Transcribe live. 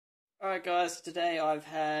Alright guys, today I've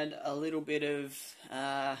had a little bit of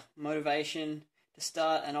motivation to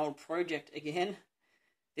start an old project again,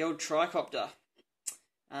 the old Tricopter.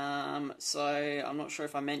 So I'm not sure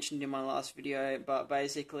if I mentioned in my last video, but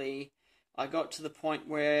basically I got to the point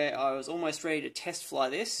where I was almost ready to test fly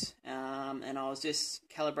this, and I was just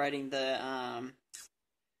calibrating the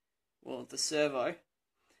servo,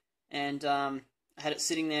 and I had it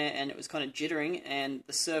sitting there and it was kind of jittering, and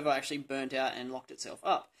the servo actually burnt out and locked itself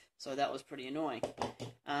up. So that was pretty annoying.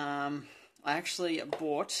 I actually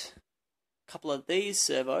bought a couple of these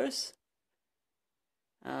servos.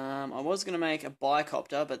 I was going to make a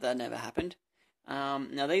bicopter, but that never happened.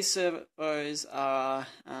 Now these servos are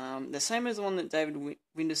the same as the one that David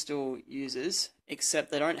Winderstill uses,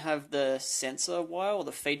 except they don't have the sensor wire or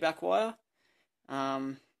the feedback wire.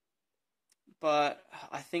 But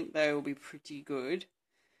I think they will be pretty good.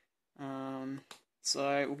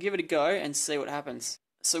 So we'll give it a go and see what happens.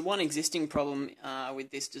 So one existing problem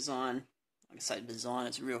with this design, like I say design,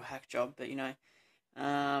 it's a real hack job, but you know,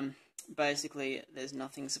 basically there's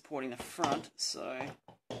nothing supporting the front, so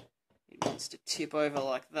it wants to tip over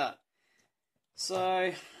like that. So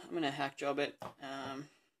I'm going to hack job it.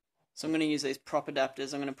 So I'm going to use these prop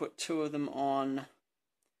adapters. I'm going to put two of them on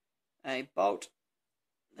a bolt.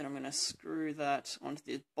 Then I'm going to screw that onto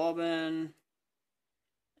this bobbin,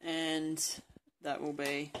 and that will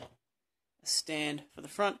be a stand for the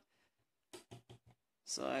front,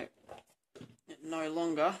 so it no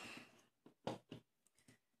longer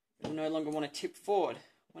want to tip forward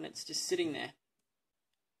when it's just sitting there.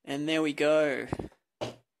 And there we go.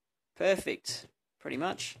 Perfect, pretty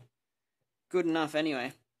much. Good enough anyway.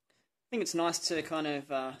 I think it's nice to kind of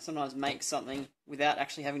sometimes make something without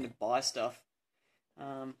actually having to buy stuff.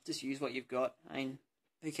 Just use what you've got. I mean,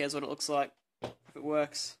 who cares what it looks like? If it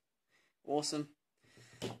works, awesome.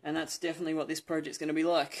 And that's definitely what this project's going to be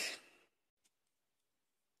like.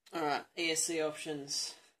 Alright, ESC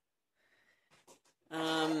options.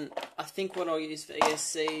 I think what I'll use for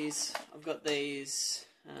ESCs, I've got these,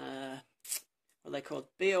 what are they called?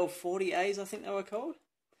 BL40As, I think they were called.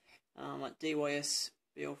 Like DYS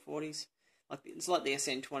BL40s. It's like the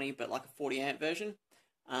SN20, but like a 40 amp version.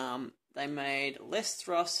 They made less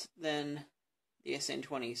thrust than the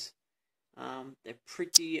SN20s. They're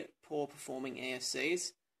pretty poor performing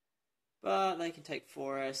ESCs, but they can take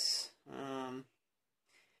 4S, and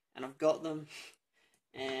I've got them,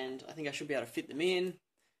 and I think I should be able to fit them in.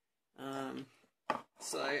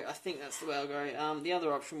 So I think that's the way I'll go. The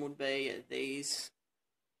other option would be these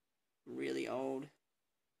really old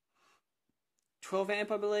 12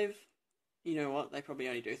 amp, I believe. You know what? They probably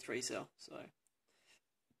only do 3 cell, so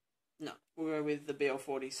no, we'll go with the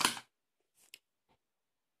BL40s.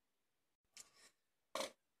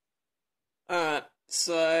 Alright,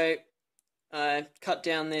 so I cut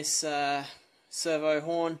down this servo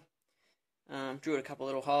horn, drilled a couple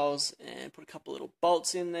little holes and put a couple little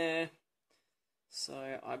bolts in there. So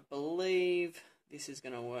I believe this is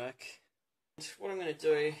going to work. What I'm going to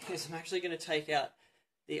do is I'm actually going to take out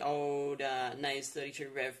the old Naze 32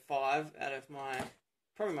 Rev 5 out of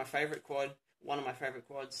probably my favourite quad, one of my favourite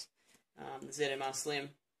quads, the ZMR Slim.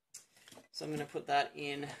 So I'm going to put that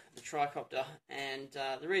in the Tricopter, and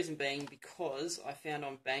the reason being because I found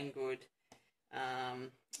on Banggood a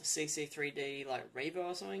CC3D like Revo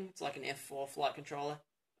or something. It's like an F4 flight controller,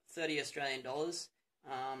 30 Australian dollars,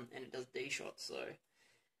 and it does D shots, so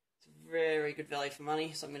it's very good value for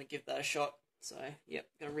money. So I'm going to give that a shot. So yep,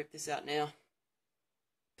 going to rip this out now.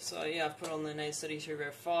 So yeah, I've put on the Naze 32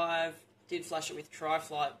 Rev 5. Did flash it with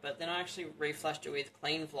Tri-Flight, but then I actually reflashed it with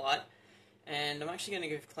Clean Flight. And I'm actually going to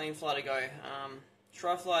give Clean Flight a go.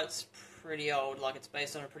 Tri-Flight's pretty old, like it's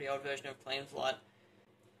based on a pretty old version of Clean Flight.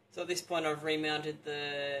 So at this point I've remounted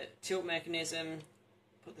the tilt mechanism,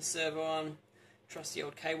 put the servo on, trusty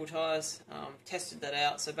old cable ties, tested that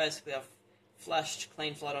out. So basically I've flashed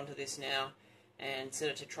Clean Flight onto this now and set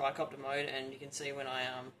it to Tricopter mode, and you can see when I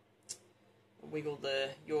wiggle the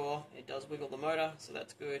yaw, it does wiggle the motor, so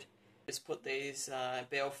that's good. Just put these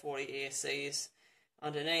BL40 ESCs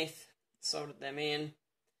underneath, soldered them in,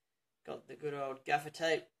 got the good old gaffer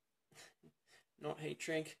tape, not heat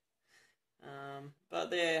shrink,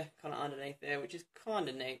 but they're kind of underneath there, which is kind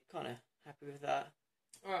of neat, kind of happy with that.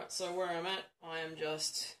 Alright, so where I'm at, I am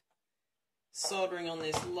just soldering on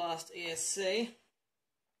this last ESC.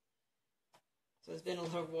 So there's been a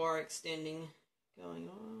lot of wire extending going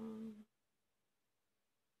on.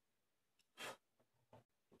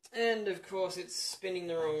 And of course it's spinning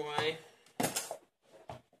the wrong way.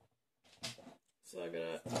 So I've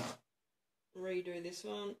got to redo this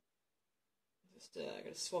one. Just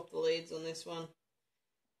got to swap the leads on this one.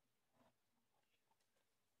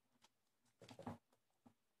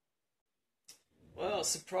 Well,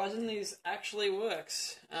 surprisingly, this actually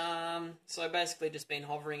works. So basically just been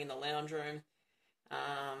hovering in the lounge room.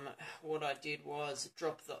 What I did was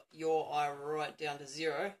drop the yaw eye right down to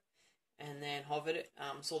 0 and then hovered it.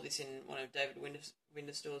 Saw this in one of David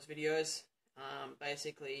Winterstill's videos.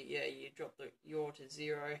 Basically, yeah, you drop the yaw to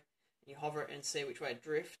 0 and you hover it and see which way it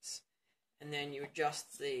drifts, and then you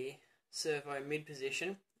adjust the servo mid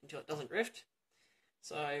position until it doesn't drift.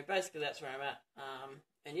 So basically that's where I'm at.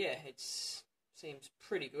 And yeah, it's seems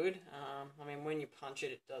pretty good. I mean, when you punch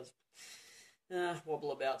it, it does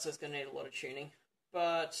wobble about, so it's going to need a lot of tuning.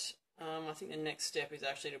 But I think the next step is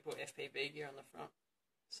actually to put FPV gear on the front.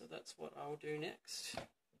 So that's what I will do next.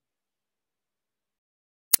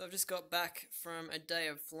 So I've just got back from a day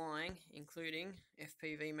of flying, including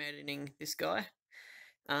FPV mating this guy.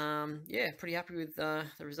 Yeah, pretty happy with the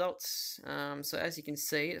results. So as you can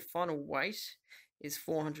see, the final weight is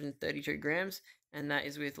 432 grams, and that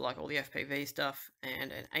is with like all the FPV stuff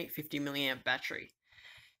and an 850 milliamp battery.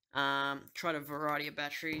 Tried a variety of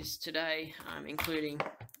batteries today, including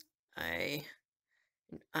a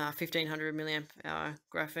 1500 milliamp hour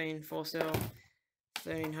graphene 4-cell,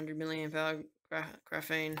 1300 milliamp hour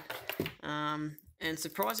graphene, and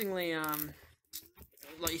surprisingly,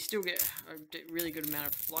 like you still get a really good amount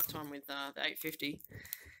of flight time with the 850,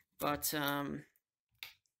 but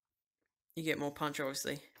you get more punch,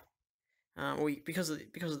 obviously. Well, because of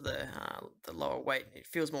the lower weight, it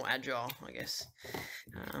feels more agile, I guess.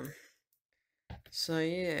 So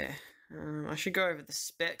yeah, I should go over the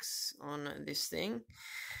specs on this thing.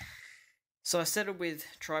 So I settled with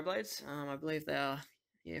tri-blades. I believe they are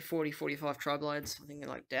 40-45 tri-blades. I think they're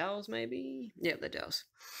like Dowels, maybe. Yeah, they're Dowels.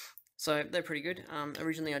 So they're pretty good.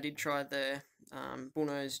 Originally I did try the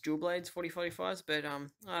bullnose dual blades 40-45s, but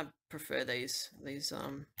I prefer these. These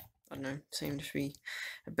I don't know, seem to be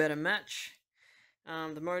a better match.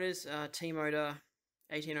 The motors are T-motor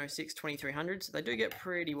 1806-2300, so they do get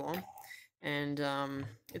pretty warm, and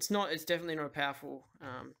it's definitely not a powerful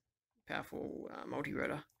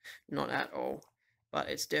multi-rotor, not at all, but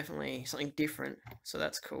it's definitely something different, so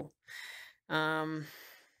that's cool. What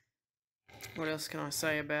else can I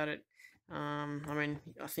say about it? I mean,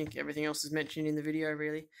 I think everything else is mentioned in the video,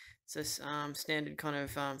 really. It's this standard kind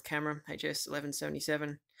of camera, HS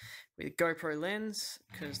 1177, with GoPro lens,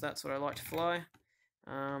 because that's what I like to fly.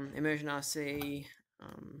 Immersion RC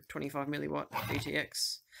 25 milliwatt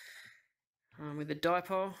VTX with the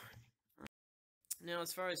dipole. Now,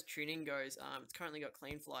 as far as tuning goes, it's currently got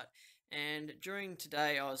clean flight, and during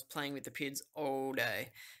today I was playing with the PIDs all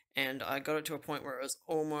day, and I got it to a point where it was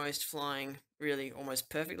almost flying really almost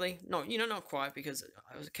perfectly. Not quite, because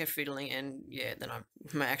I was kept fiddling, and yeah, then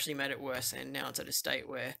I actually made it worse, and now it's at a state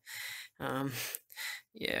where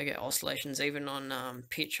yeah, I get oscillations even on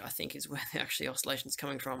pitch, I think is where the actually oscillations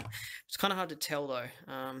coming from. It's kind of hard to tell though.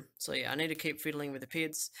 So yeah, I need to keep fiddling with the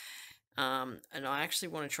PIDs. And I actually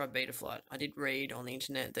want to try Betaflight. I did read on the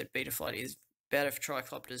internet that Betaflight is better for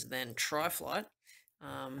tricopters than Triflight.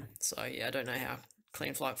 So yeah, I don't know how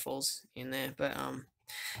clean flight falls in there, but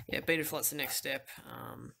yeah, Betaflight's the next step.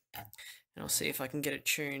 And I'll see if I can get it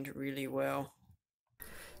tuned really well.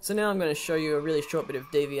 So now I'm going to show you a really short bit of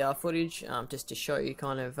DVR footage, just to show you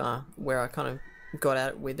kind of where I kind of got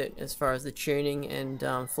at with it as far as the tuning and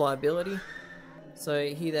flyability. So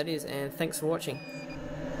here that is, and thanks for watching.